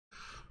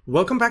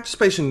Welcome back to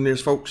Space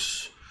Engineers,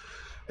 folks.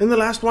 In the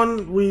last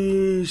one,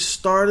 we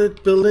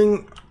started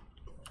building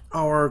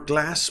our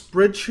glass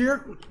bridge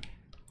here,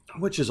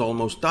 which is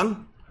almost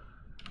done.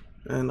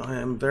 And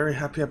I am very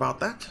happy about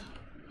that.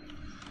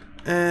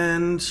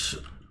 And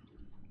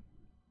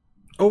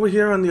over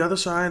here on the other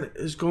side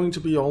is going to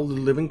be all the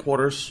living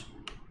quarters.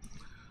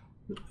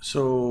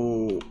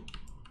 So,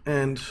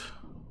 and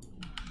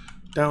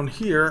down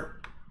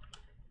here,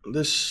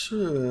 this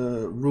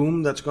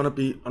room that's going to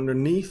be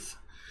underneath,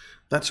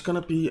 that's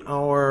going to be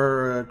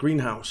our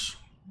greenhouse.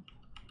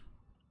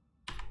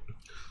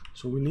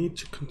 So we need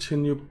to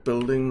continue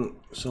building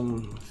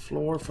some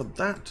floor for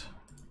that.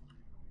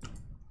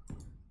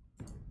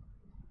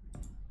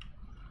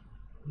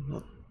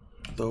 Not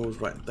those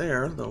right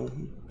there though,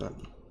 but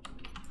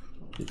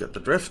you get the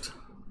drift.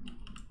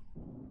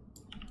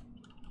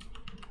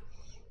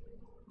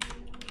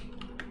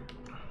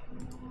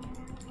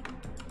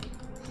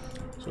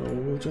 So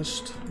we'll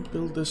just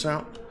build this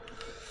out.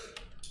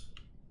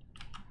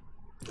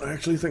 I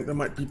actually think there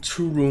might be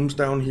two rooms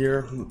down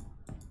here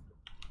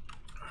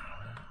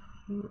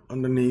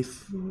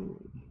underneath.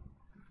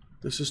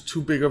 This is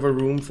too big of a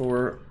room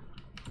for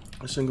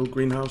a single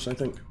greenhouse, I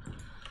think.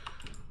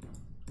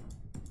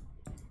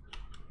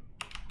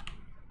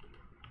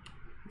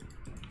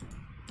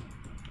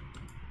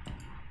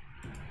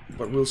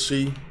 But we'll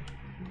see.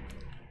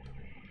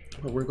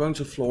 But we're going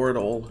to floor it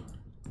all.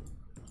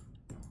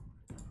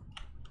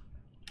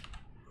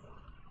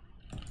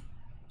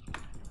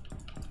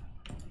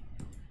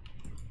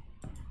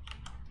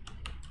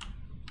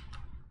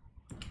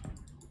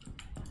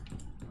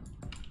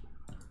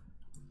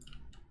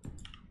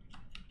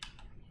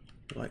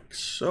 Like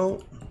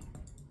so.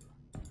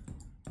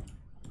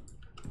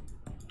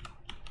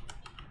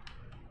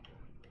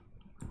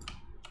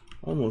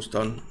 Almost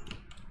done.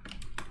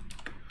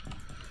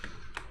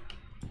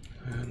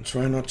 And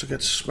try not to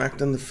get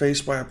smacked in the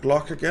face by a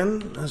block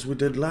again, as we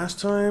did last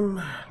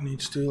time.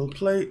 Need steel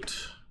plate.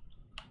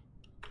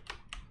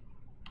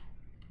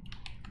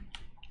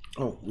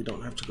 Oh, we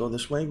don't have to go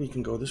this way, we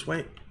can go this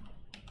way.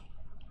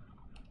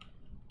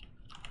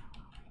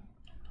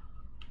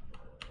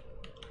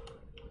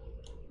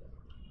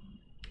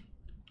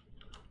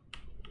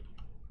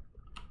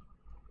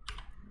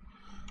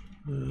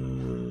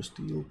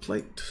 Steel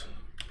plate.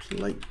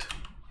 We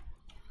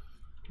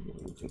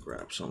can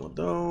grab some of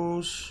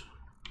those.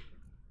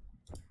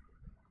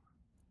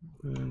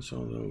 And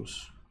some of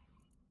those.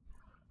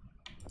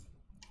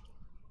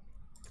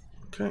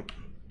 Okay.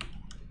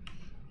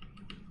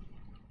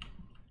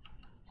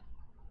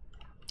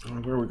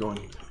 Where are we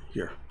going?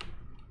 Here.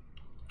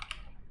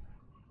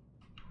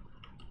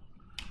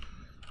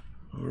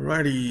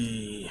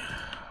 Alrighty.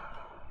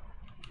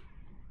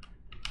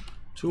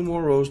 2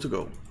 more rows to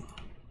go.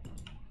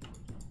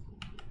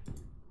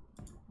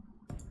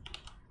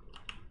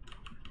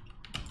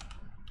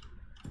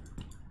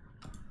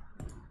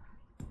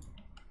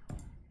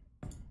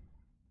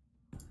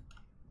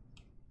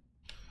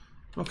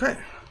 Okay.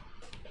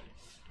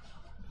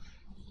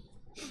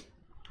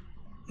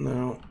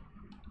 Now,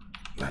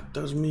 that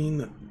does mean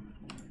that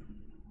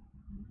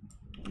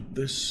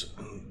this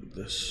and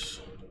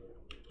this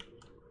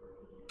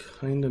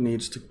kind of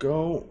needs to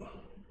go.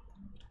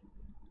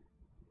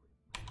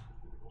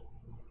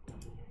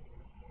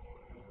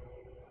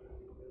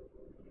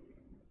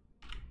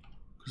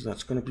 Because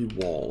that's going to be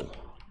wall.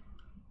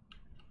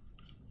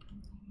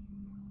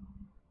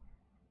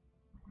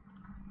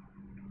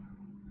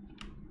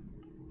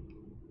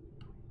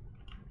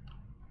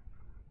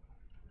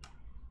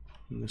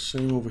 And the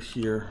same over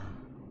here.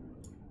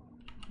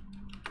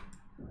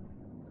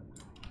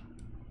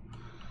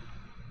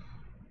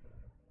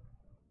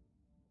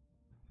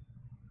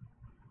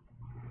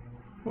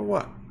 Or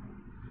what?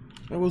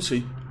 I will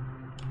see.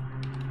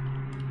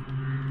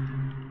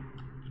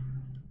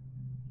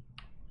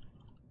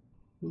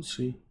 We'll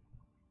see.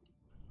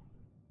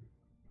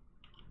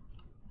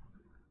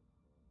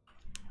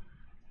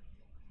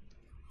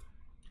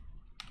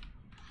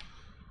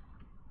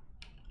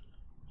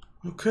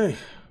 Okay.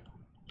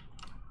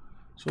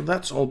 So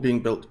that's all being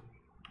built.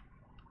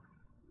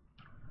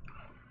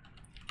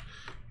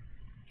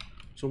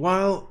 So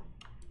while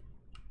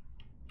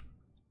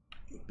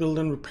build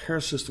and repair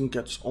system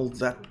gets all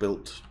that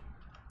built,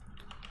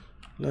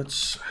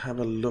 let's have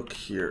a look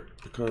here,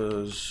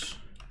 because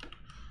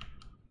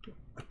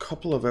a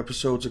couple of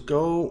episodes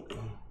ago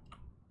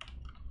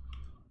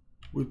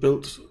we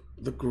built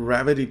the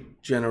gravity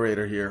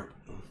generator here.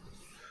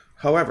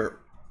 However,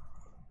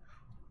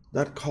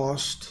 that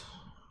cost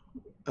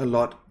a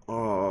lot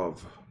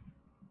of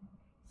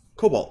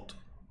cobalt,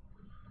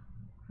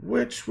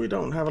 which we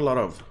don't have a lot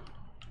of.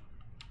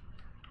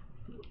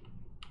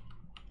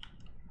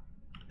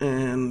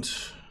 And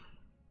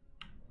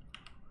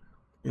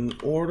in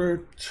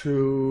order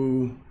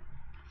to,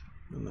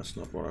 and that's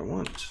not what I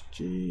want,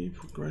 G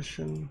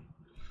progression,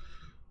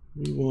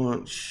 we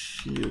want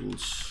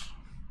shields.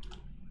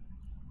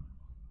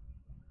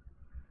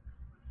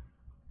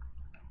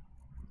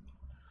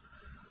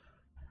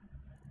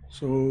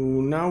 So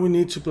now we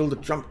need to build a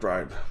jump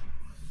drive.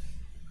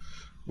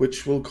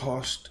 which will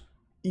cost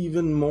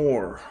even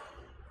more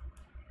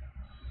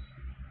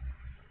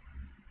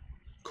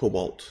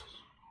cobalt.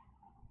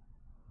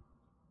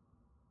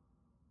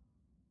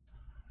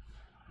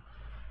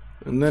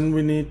 And then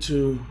we need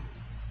to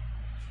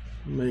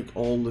make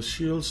all the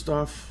shield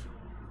stuff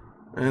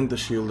and the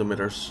shield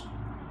emitters,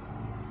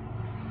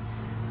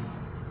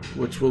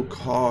 which will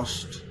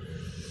cost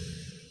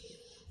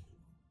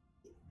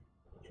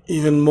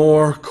even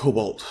more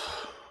cobalt.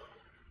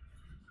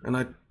 And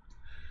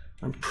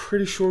I'm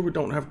pretty sure we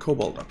don't have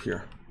cobalt up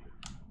here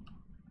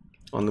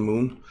on the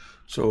moon.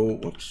 So,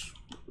 whoops,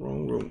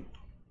 wrong room.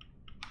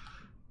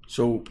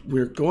 So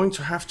we're going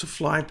to have to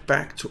fly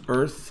back to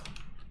Earth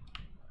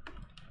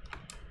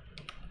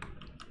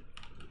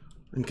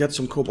and get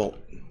some cobalt.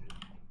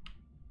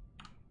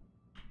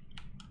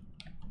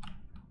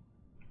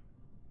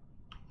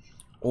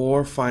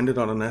 Or find it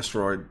on an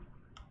asteroid.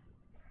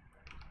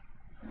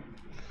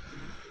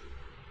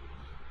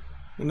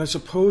 And I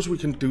suppose we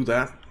can do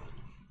that.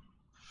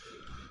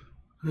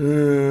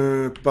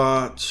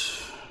 But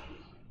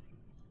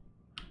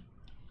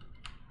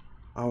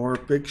our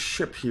big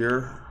ship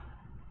here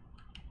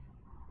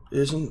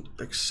isn't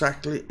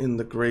exactly in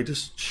the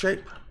greatest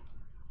shape.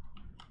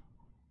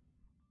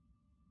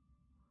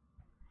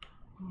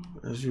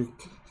 As you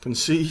can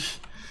see,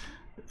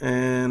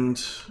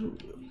 and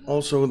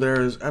also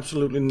there is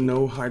absolutely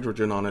no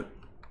hydrogen on it.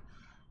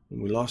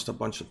 And we lost a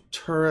bunch of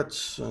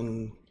turrets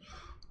and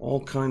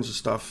all kinds of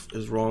stuff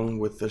is wrong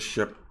with this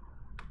ship.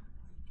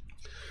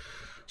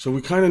 So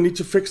we kind of need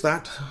to fix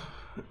that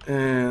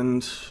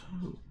and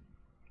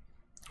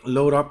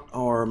load up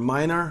our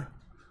miner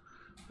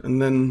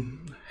and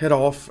then head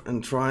off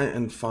and try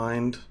and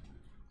find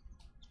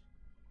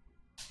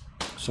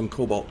some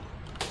cobalt.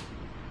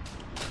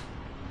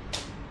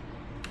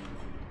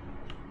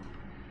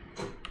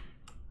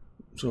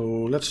 So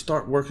let's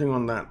start working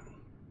on that.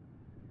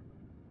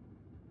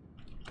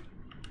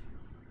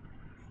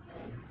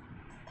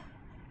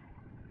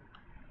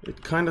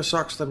 It kind of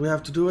sucks that we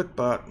have to do it,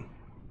 but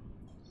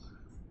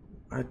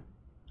I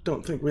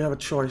don't think we have a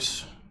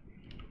choice.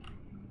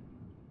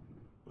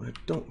 I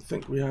don't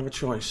think we have a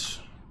choice.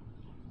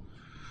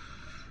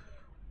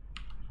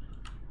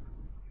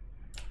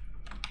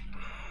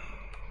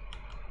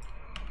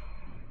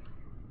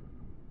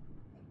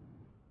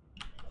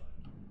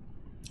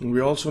 And we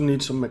also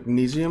need some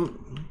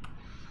magnesium,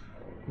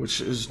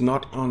 which is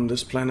not on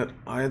this planet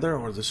either,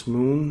 or this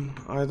moon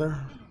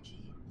either.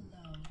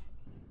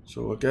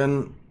 So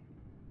again,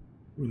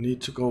 we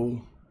need to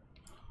go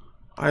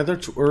either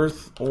to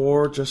Earth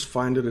or just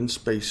find it in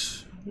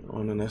space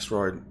on an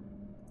asteroid.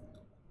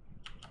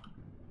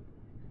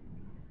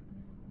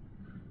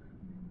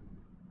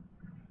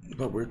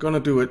 But we're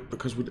gonna do it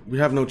because we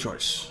have no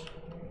choice.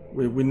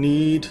 We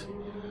need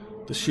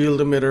the shield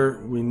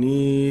emitter, we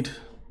need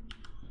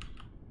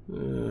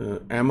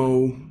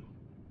ammo,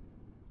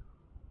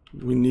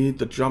 we need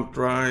the jump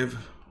drive.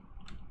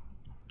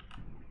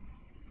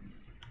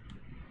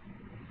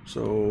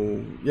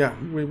 So yeah,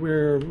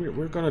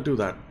 we're gonna do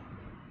that.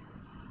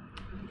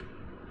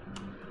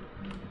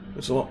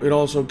 It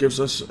also gives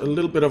us a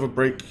little bit of a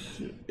break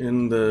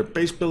in the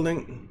base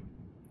building,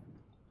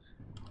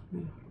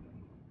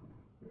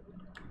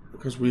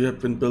 because we have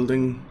been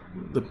building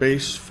the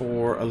base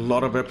for a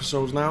lot of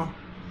episodes now.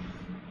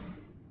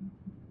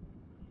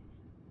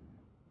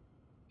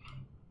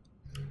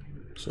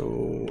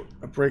 So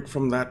a break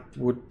from that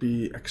would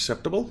be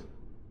acceptable.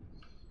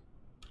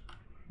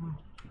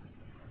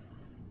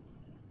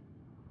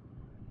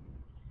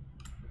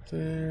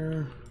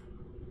 There.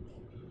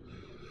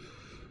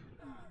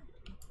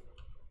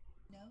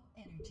 No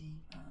energy.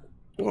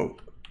 Whoa,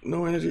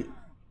 no energy.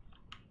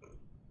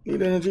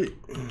 Need energy.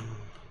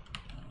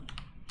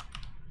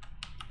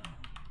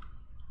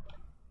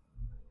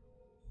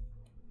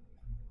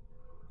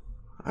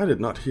 I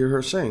did not hear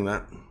her saying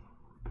that.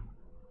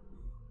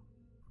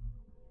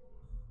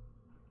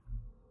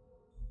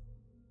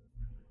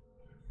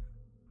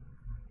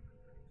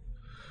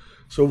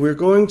 So we're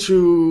going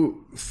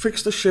to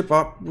fix the ship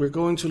up. We're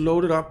going to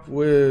load it up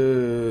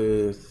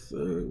with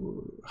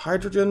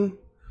hydrogen.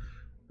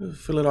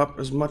 Fill it up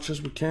as much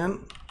as we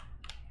can.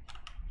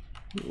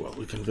 Well,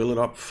 we can fill it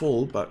up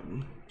full, but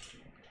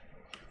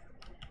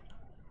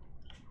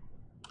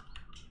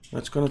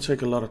that's going to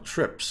take a lot of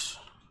trips.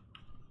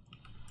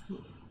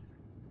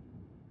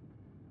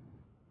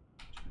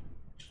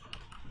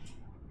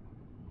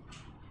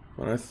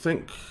 But I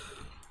think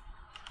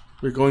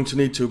we're going to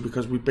need to,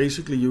 because we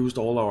basically used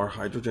all our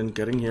hydrogen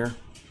getting here.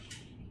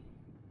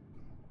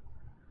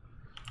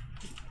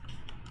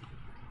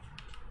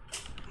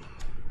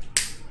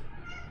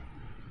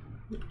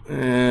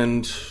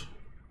 And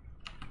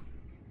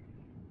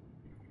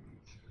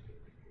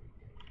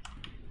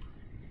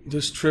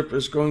this trip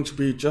is going to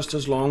be just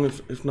as long,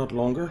 if not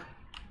longer,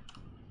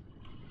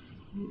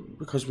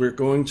 because we're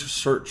going to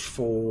search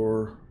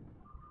for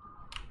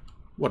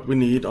what we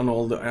need on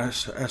all the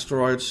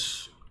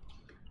asteroids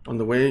on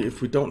the way.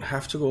 If we don't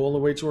have to go all the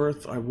way to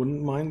Earth, I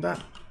wouldn't mind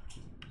that.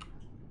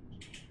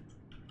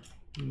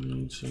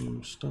 Need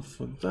some stuff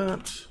for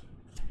that.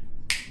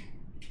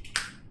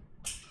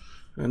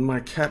 And my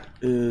cat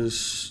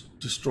is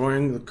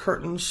destroying the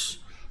curtains.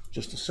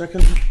 Just a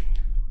second.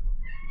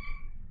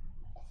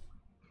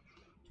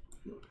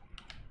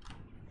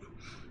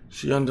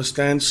 She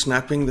understands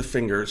snapping the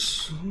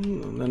fingers.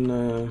 And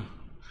then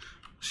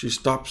she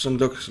stops and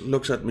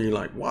looks at me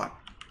like, what?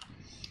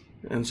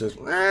 And says,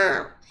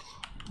 "Ah."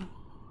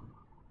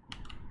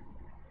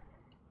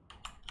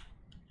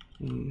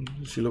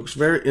 She looks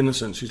very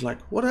innocent. She's like,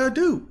 what did I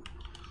do?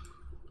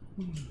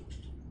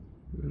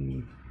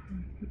 And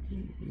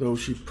though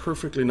she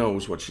perfectly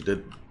knows what she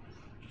did.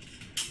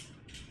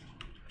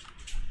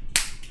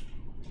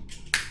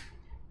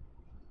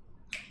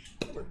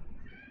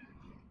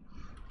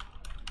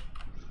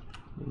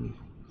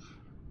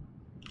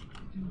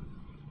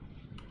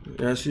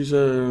 Yeah,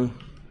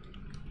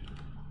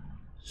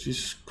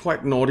 she's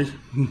quite naughty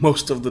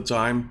most of the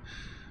time,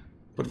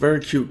 but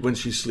very cute when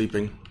she's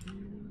sleeping.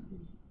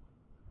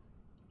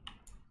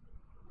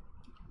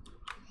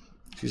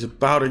 She's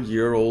about a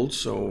year old,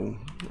 so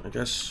I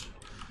guess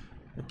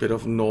a bit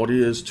of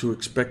naughty is to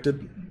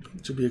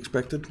be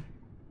expected.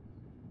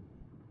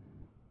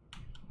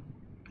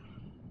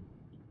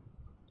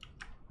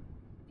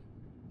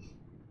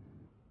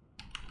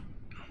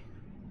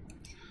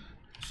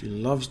 She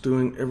loves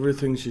doing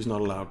everything she's not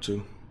allowed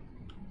to.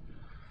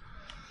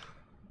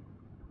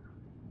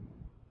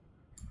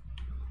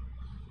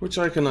 Which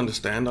I can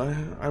understand.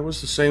 I was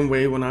the same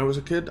way when I was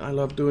a kid. I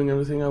loved doing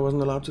everything I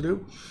wasn't allowed to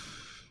do.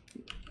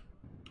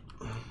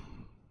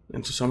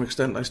 And to some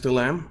extent I still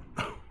am.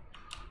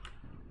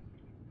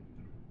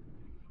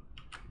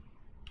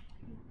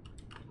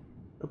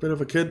 A bit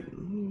of a kid,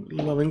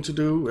 loving to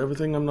do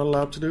everything I'm not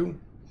allowed to do.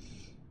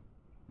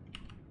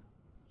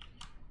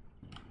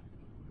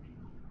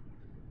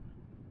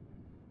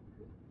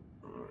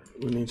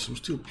 We need some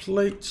steel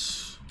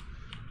plates,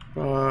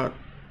 but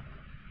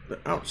the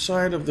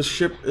outside of the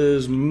ship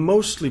is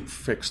mostly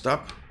fixed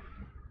up.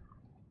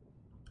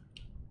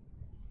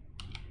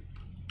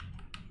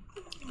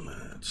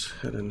 Let's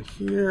head in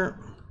here.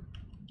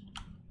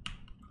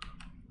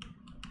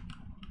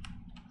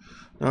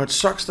 Now it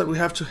sucks that we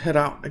have to head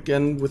out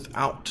again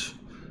without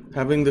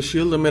having the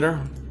shield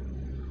emitter,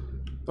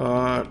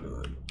 but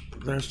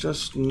there's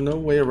just no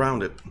way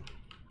around it.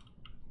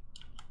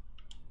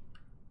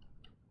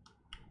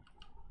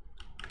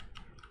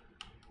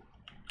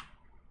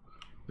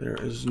 There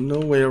is no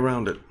way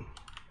around it.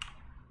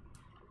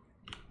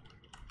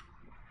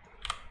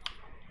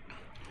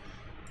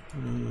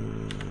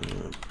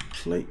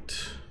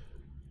 Plate.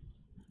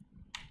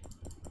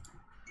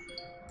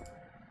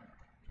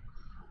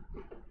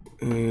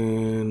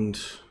 And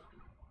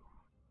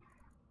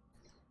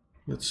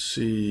let's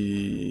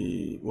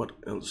see, what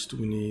else do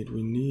we need?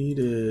 We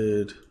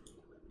needed...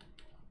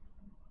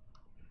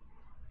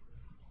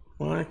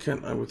 Why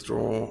can't I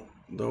withdraw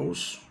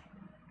those?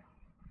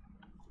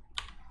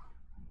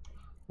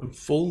 I'm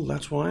full,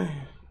 that's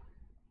why.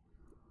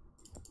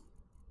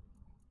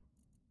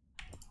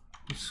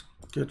 Let's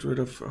get rid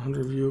of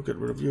 100 of you, get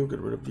rid of you, get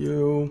rid of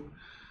you.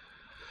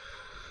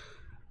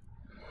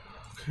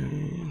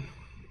 Okay.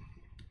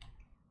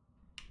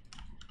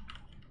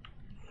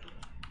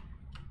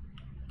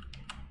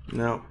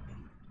 Now,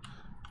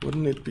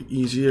 wouldn't it be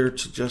easier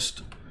to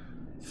just,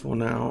 for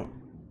now,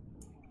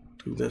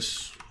 do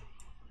this?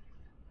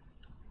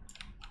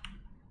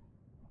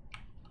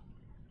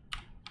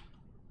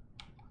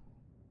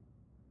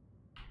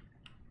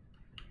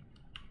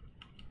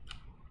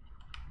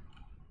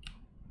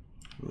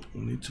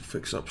 We need to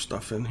fix up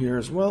stuff in here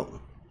as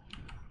well.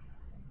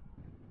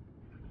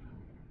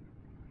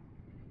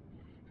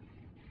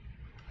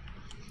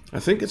 I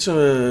think it's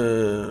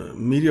a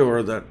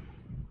meteor that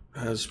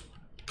has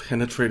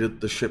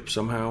penetrated the ship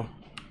somehow.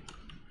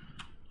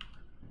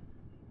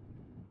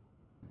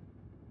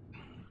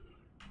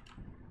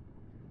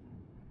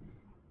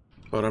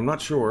 But I'm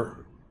not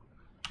sure.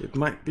 It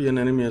might be an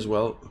enemy as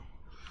well.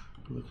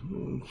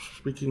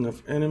 Speaking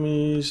of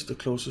enemies, the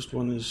closest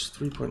one is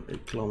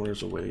 3.8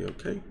 kilometers away,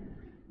 okay.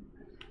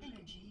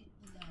 Energy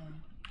low.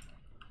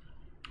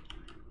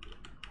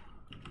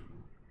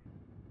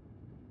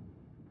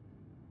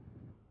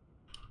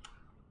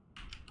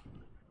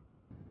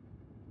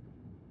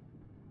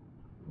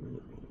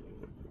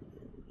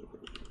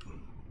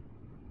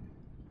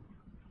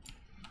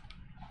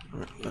 All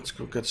right, let's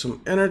go get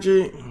some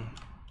energy.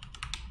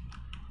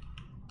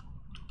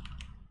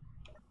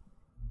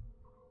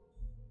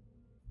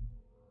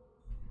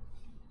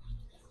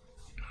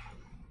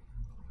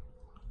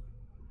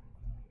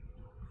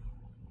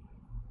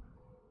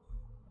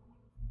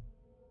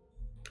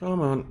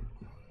 Come on.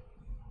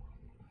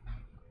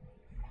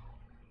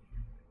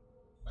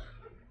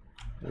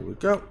 There we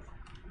go.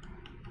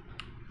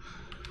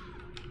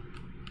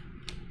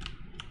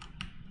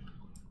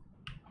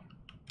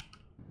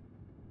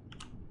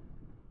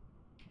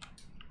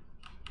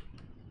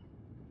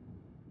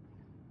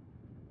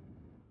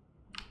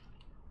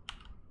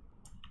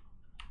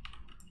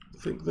 I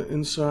think the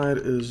inside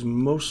is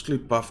mostly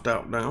buffed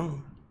out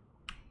now.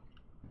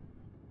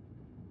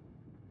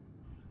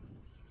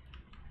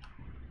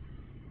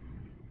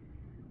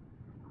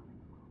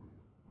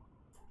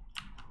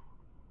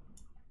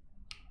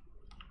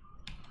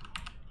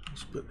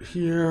 bit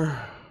here.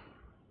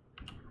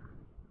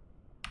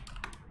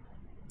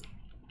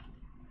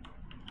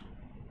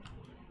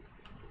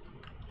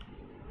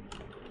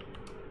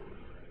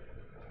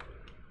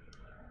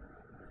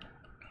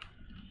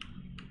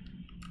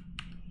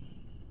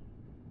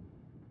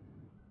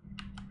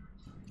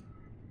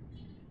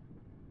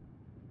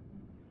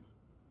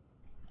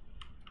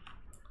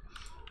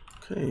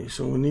 Okay,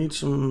 so we need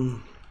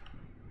some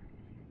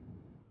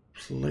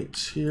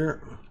plates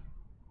here,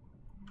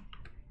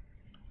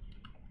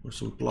 or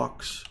some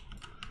blocks.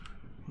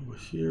 Over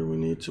here we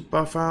need to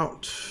buff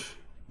out.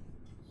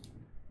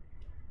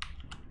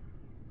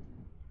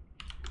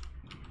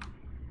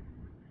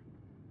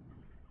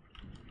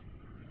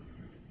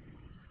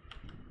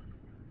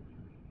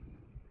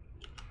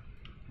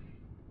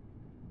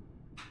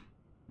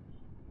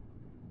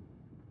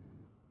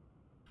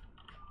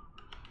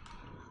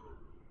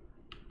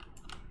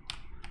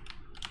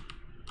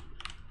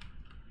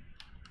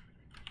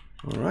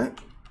 All right,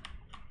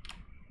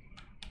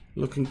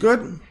 looking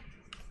good.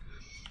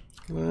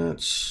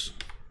 Let's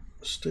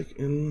stick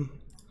in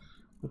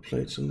the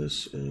plates, and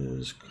this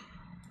is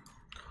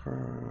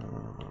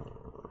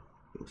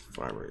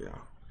fiber,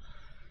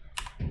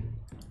 yeah.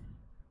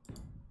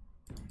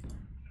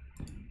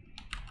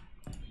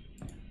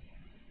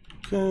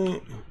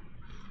 Okay,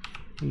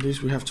 and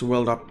these we have to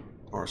weld up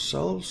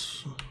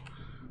ourselves.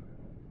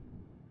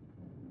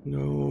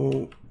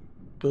 No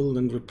build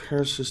and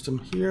repair system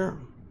here.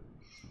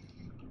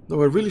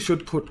 Though I really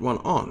should put one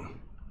on.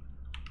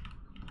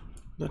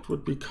 That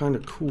would be kind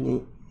of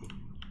cool.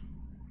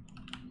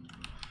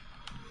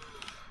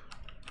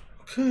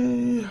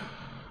 Okay,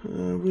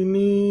 we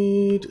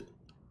need...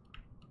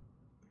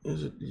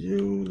 Is it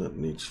you that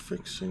needs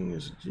fixing?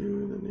 Is it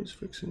you that needs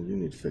fixing? You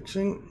need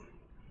fixing.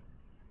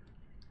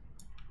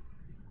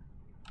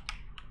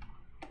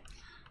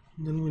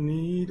 Then we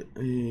need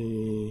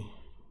a...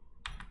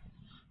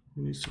 It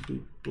needs to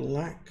be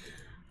black.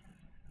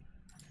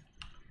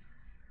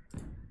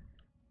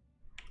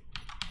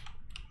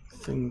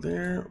 Thing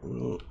there.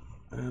 We'll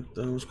add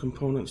those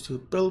components to the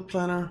build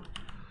planner.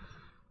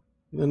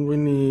 Then we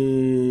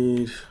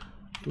need...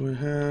 Do I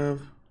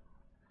have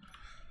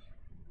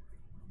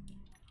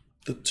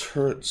the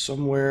turret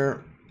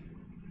somewhere?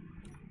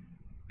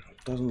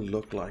 Doesn't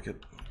look like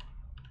it.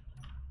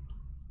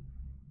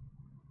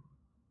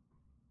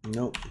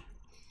 Nope.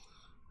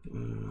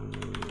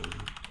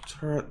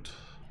 Turret.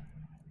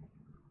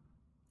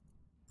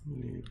 We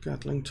need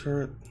Gatling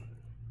turret.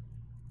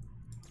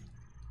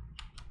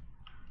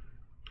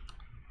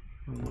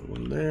 I want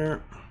one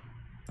there.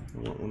 I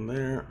want one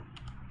there.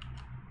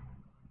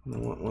 And I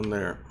want one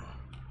there.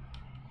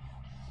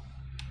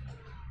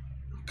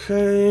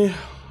 Okay.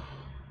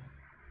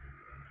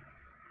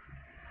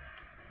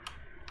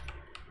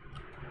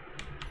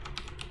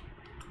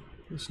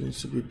 This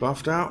needs to be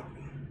buffed out.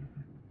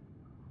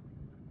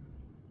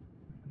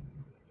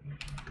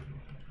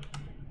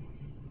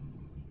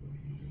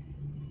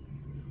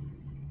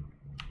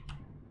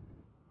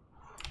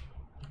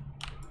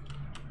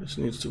 This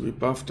needs to be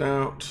buffed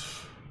out.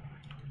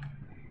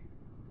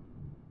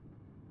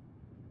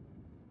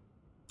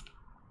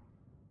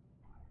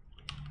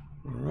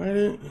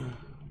 Alrighty.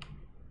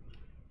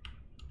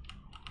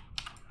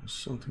 There's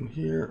something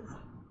here.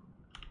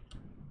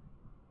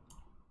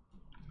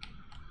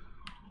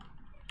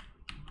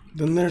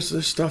 Then there's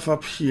this stuff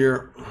up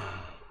here.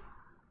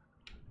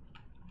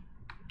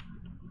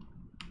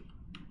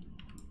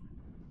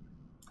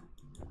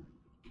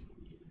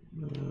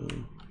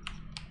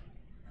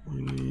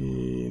 We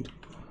need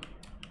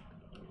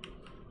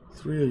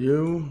 3 of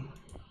you.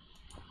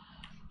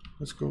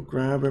 Let's go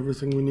grab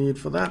everything we need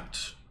for that.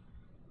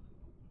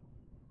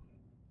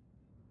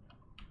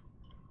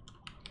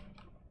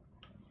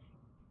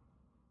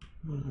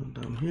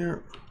 Down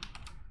here.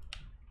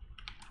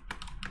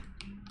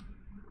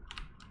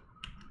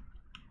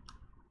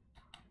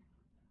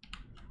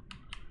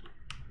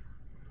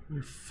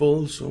 We're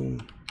full, so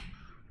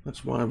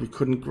that's why we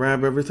couldn't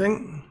grab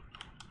everything.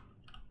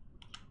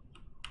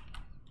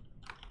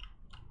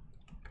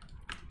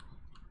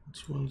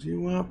 Let's weld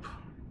you up.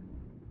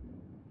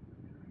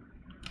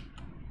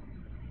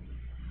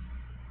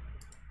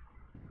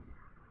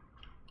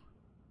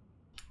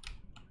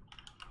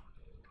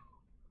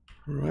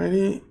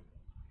 Alrighty.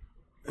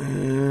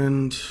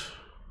 And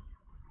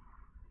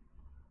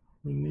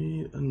we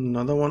need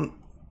another one.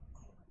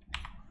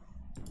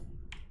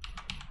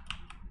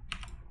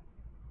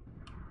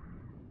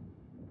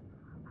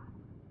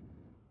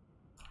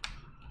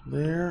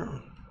 There.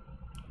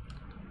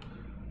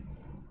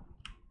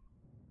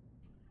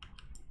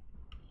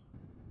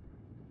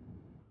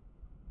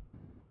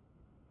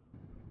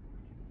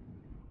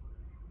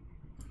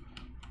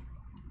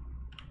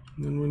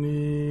 Then we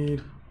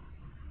need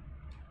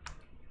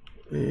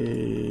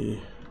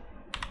a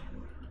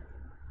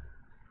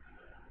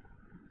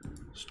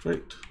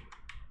straight.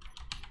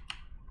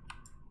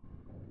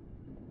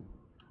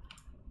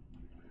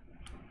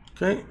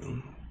 Okay.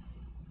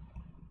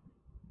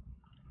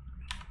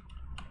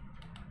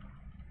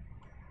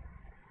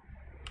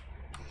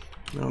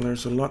 Now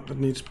there's a lot that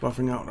needs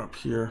buffing out up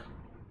here.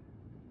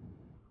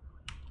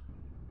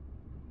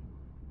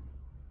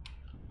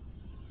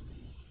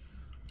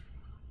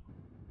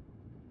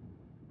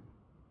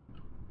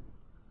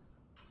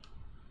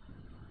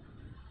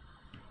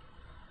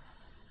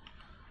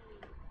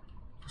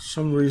 For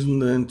some reason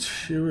the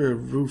interior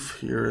roof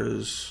here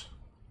is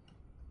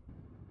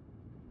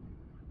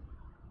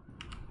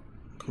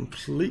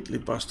completely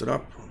busted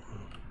up.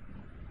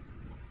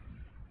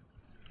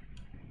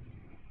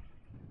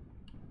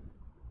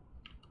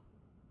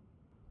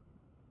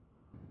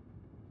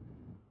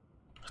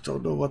 I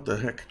don't know what the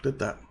heck did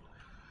that.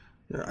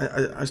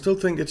 Yeah, I still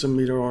think it's a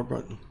meteor,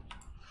 but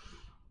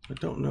I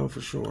don't know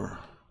for sure.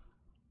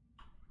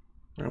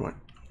 Alright,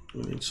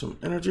 we need some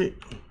energy.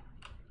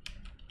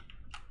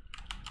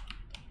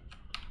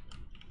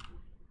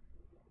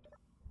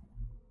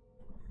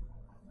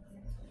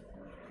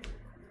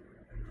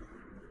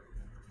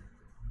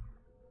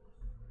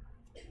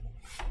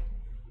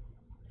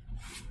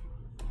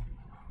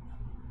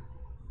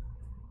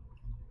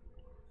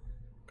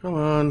 Come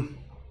on.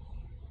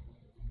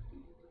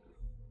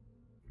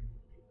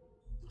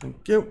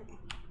 Thank you.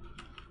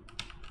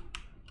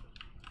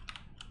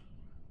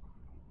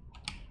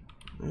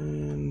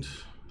 And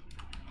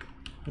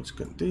let's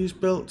get these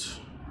built.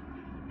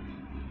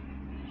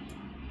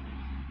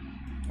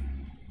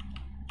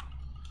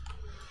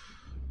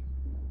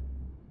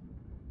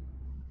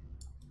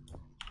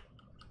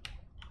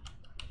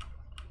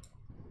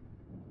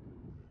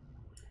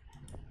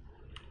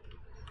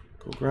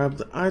 Go grab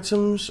the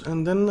items,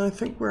 and then I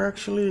think we're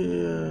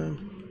actually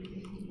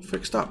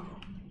fixed up.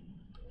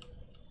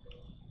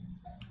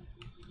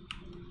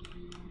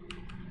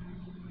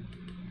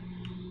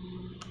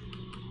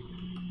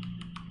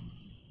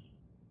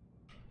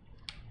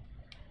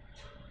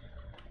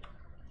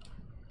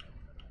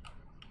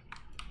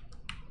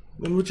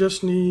 Then we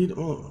just need,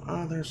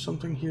 there's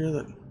something here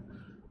that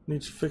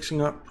needs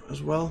fixing up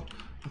as well.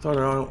 I thought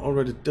I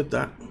already did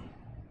that.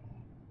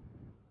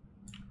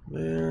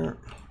 There.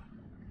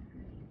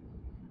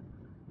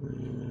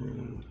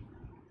 And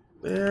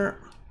there.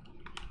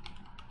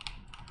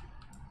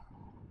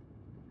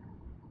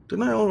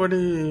 Didn't I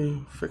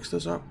already fix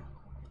this up?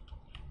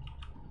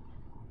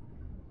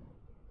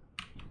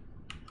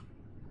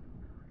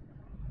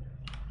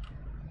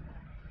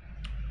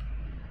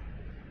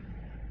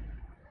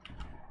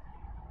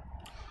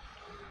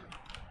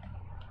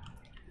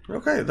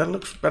 Okay, that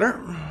looks better.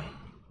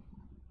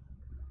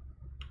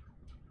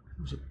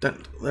 There's a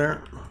dent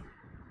there.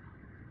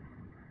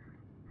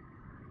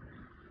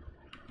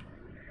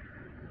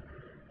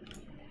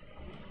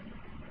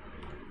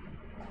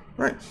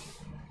 Right.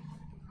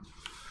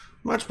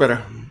 Much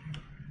better.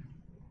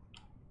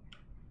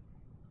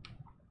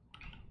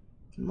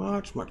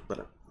 Much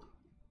better.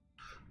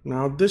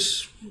 Now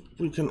this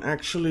we can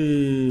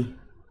actually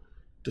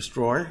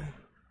destroy.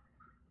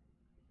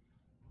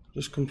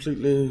 Just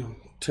completely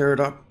tear it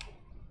up.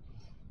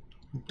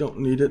 Don't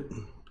need it.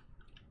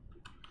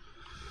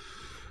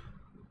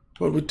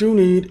 What we do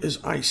need is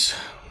ice.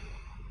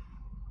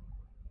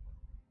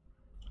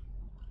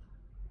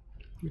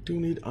 We do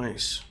need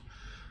ice.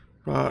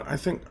 But I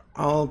think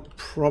I'll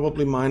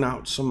probably mine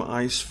out some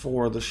ice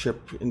for the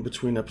ship in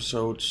between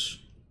episodes.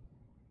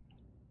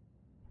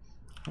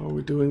 How are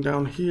we doing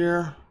down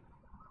here?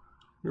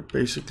 We're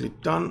basically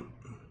done.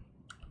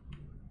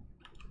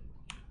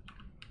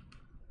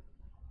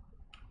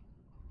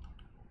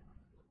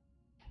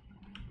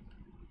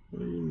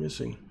 What are you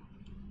missing?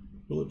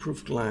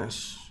 Bulletproof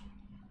glass.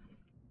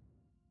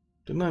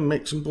 Didn't I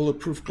make some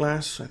bulletproof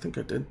glass? I think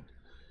I did.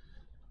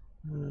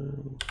 I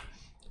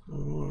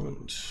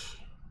want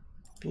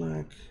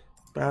black,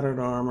 battered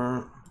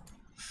armor.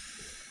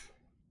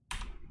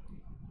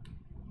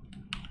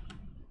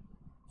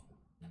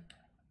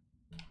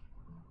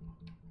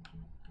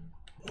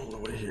 All the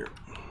way here.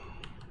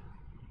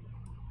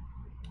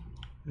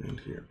 And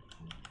here.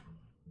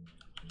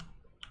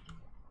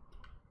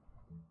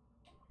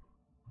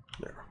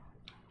 There.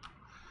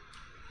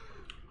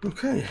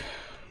 Okay.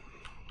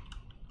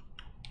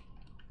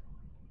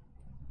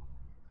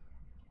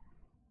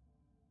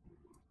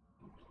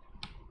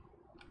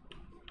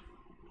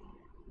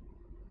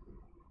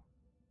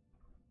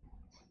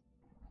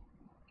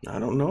 I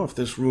don't know if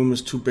this room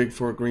is too big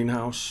for a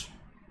greenhouse.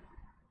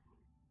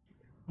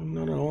 I'm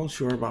not at all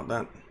sure about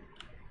that.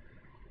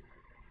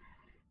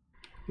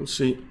 We'll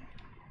see.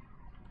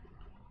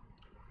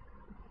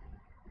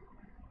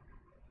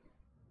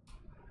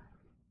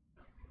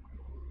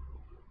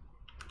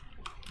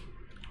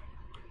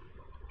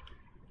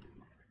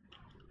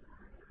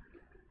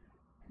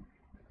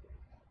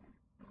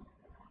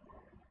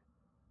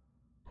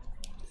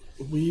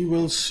 We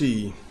will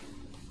see.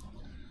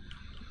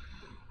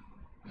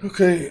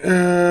 Okay,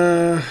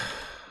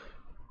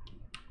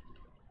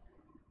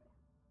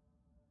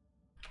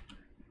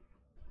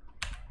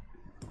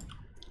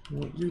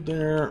 want you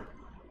there.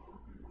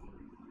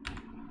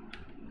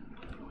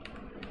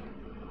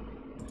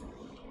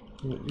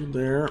 Want you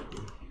there.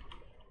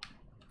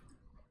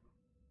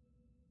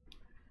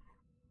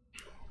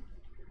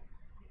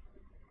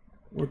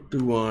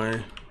 do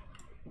I?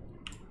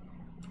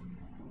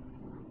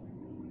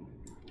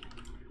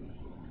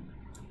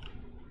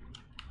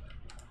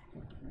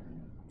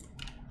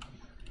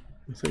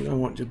 I think I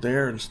want you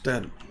there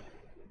instead.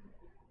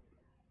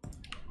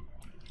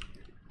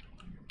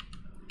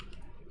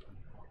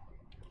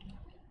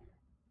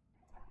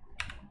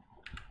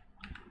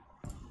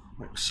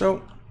 Like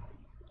so.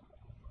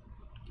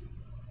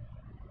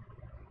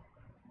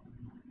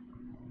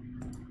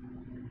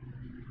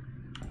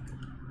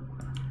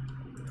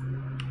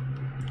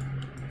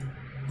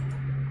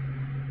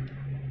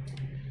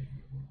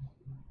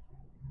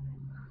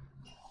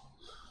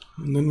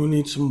 And then we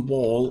need some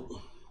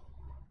wall.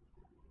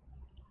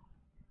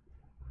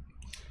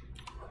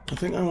 I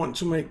think I want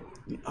to make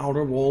the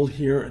outer wall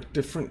here a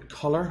different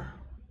color.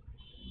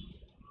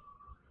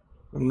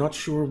 I'm not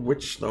sure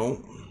which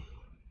though.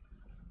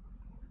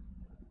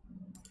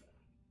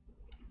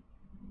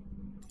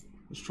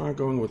 Let's try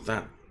going with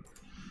that.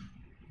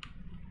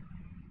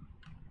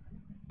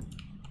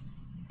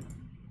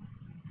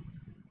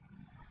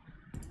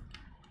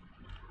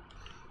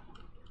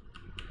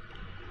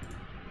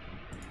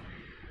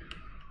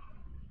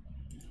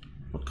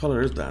 What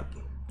color is that?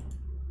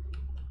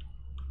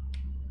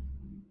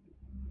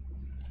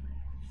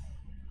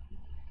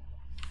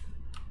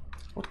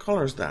 What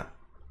color is that?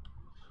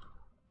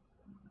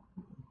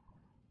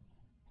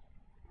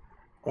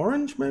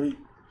 Orange, maybe?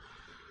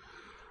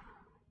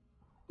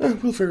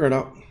 We'll figure it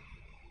out.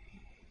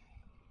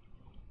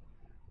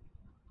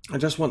 I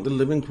just want the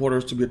living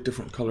quarters to be a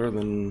different color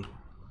than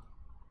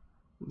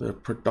the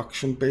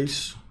production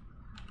base.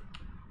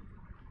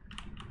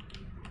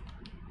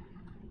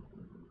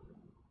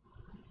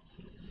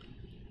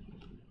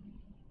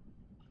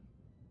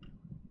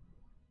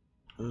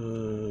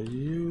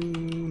 You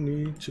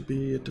need to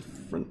be a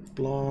different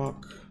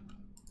block.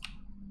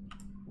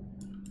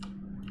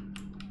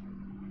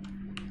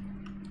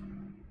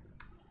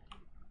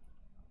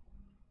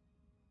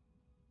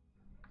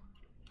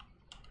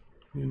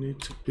 You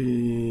need to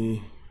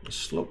be a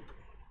slope.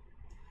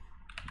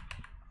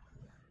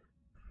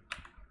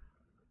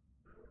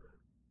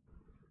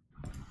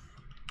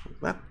 Like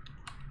that.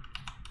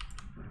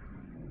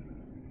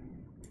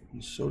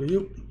 And so do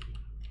you.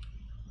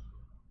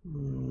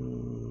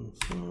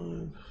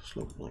 5,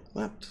 slope like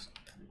that.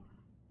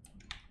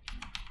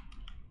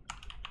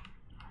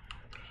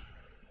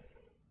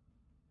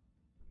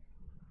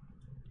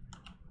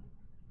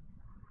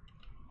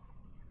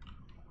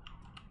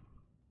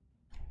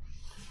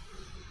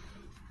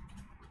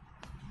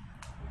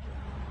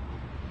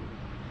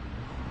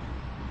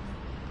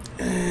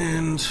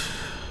 And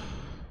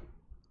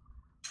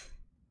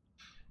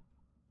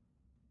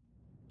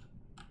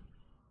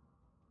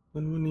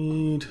then we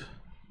need,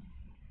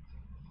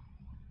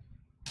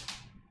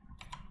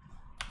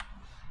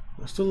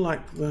 I still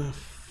like the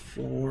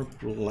floor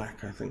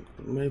black, I think,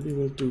 but maybe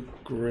we'll do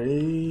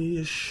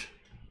grayish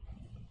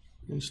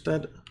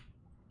instead.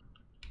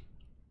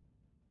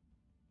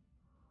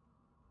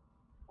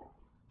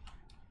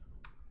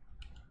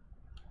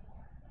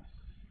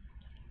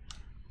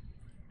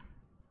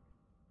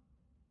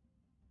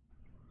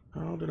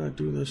 How did I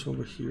do this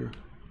over here?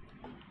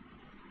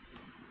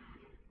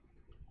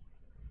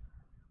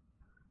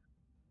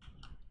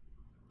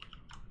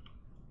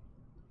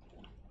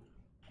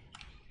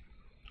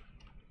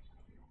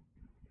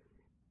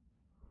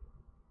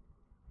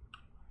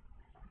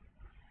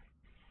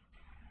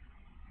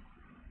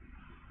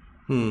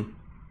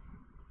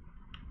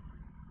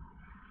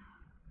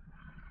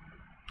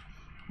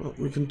 Well,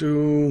 we can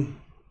do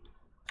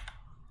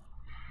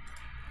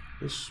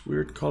this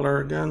weird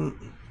color again.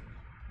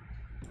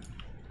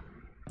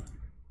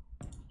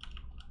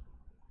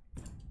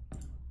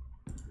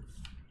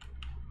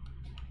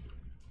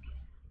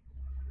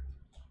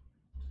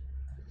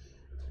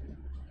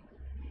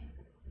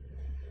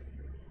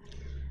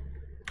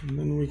 And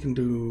then we can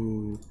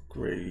do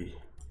gray.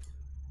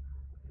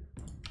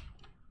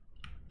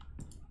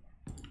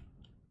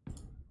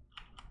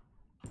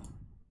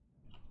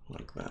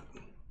 Like that.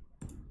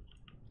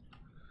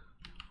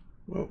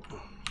 Well,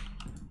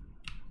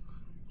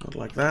 not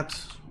like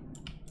that.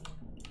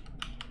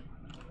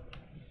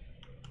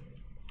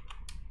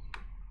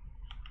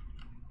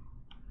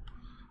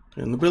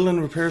 And the build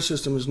and repair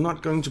system is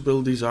not going to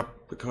build these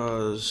up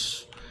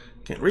because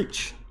can't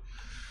reach.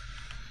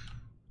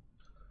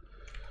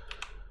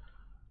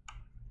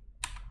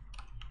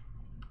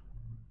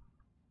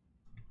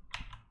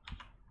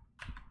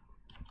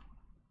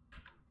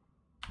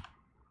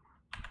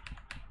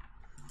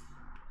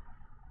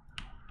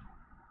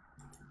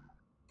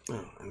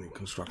 Any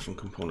construction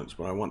components,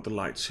 but I want the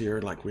lights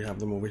here like we have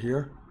them over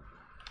here.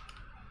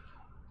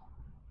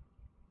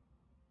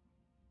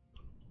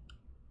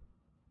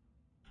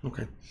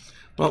 Okay,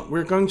 well,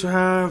 we're going to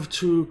have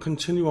to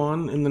continue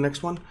on in the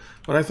next one,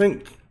 but I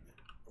think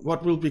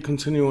what we'll be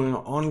continuing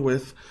on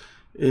with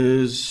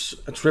is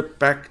a trip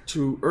back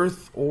to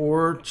Earth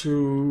or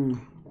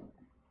to,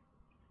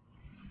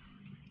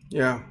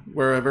 yeah,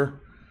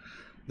 wherever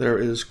there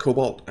is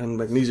cobalt and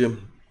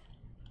magnesium,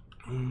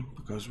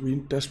 because we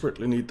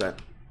desperately need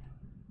that.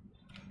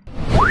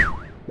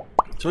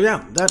 So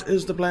yeah, that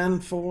is the plan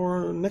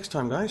for next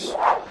time, guys.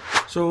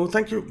 So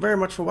thank you very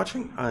much for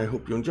watching. I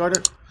hope you enjoyed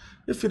it.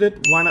 If you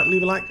did, why not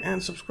leave a like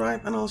and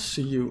subscribe, and I'll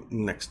see you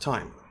next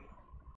time.